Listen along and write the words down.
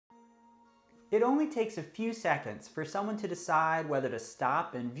It only takes a few seconds for someone to decide whether to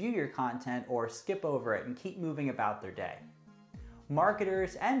stop and view your content or skip over it and keep moving about their day.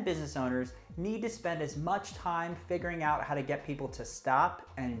 Marketers and business owners need to spend as much time figuring out how to get people to stop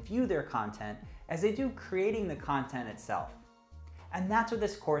and view their content as they do creating the content itself. And that's what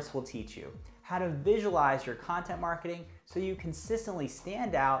this course will teach you, how to visualize your content marketing so you consistently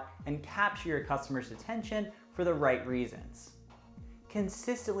stand out and capture your customers' attention for the right reasons.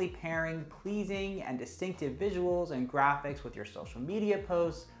 Consistently pairing pleasing and distinctive visuals and graphics with your social media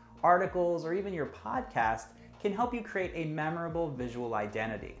posts, articles, or even your podcast can help you create a memorable visual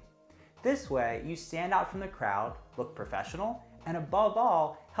identity. This way, you stand out from the crowd, look professional, and above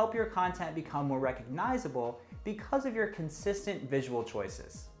all, help your content become more recognizable because of your consistent visual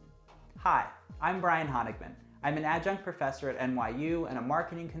choices. Hi, I'm Brian Honigman. I'm an adjunct professor at NYU and a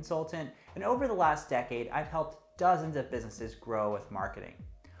marketing consultant, and over the last decade, I've helped dozens of businesses grow with marketing.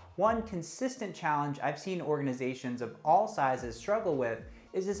 One consistent challenge I've seen organizations of all sizes struggle with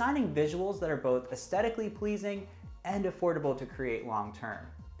is designing visuals that are both aesthetically pleasing and affordable to create long term.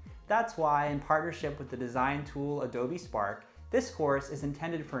 That's why, in partnership with the design tool Adobe Spark, this course is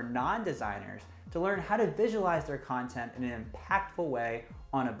intended for non-designers to learn how to visualize their content in an impactful way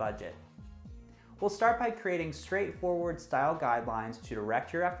on a budget. We'll start by creating straightforward style guidelines to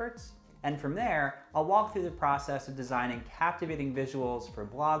direct your efforts, and from there, I'll walk through the process of designing captivating visuals for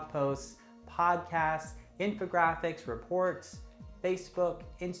blog posts, podcasts, infographics, reports, Facebook,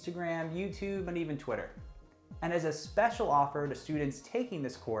 Instagram, YouTube, and even Twitter. And as a special offer to students taking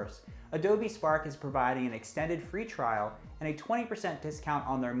this course, Adobe Spark is providing an extended free trial and a 20% discount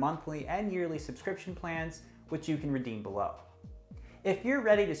on their monthly and yearly subscription plans, which you can redeem below. If you're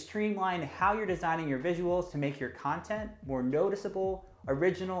ready to streamline how you're designing your visuals to make your content more noticeable,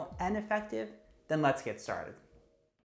 original, and effective, then let's get started.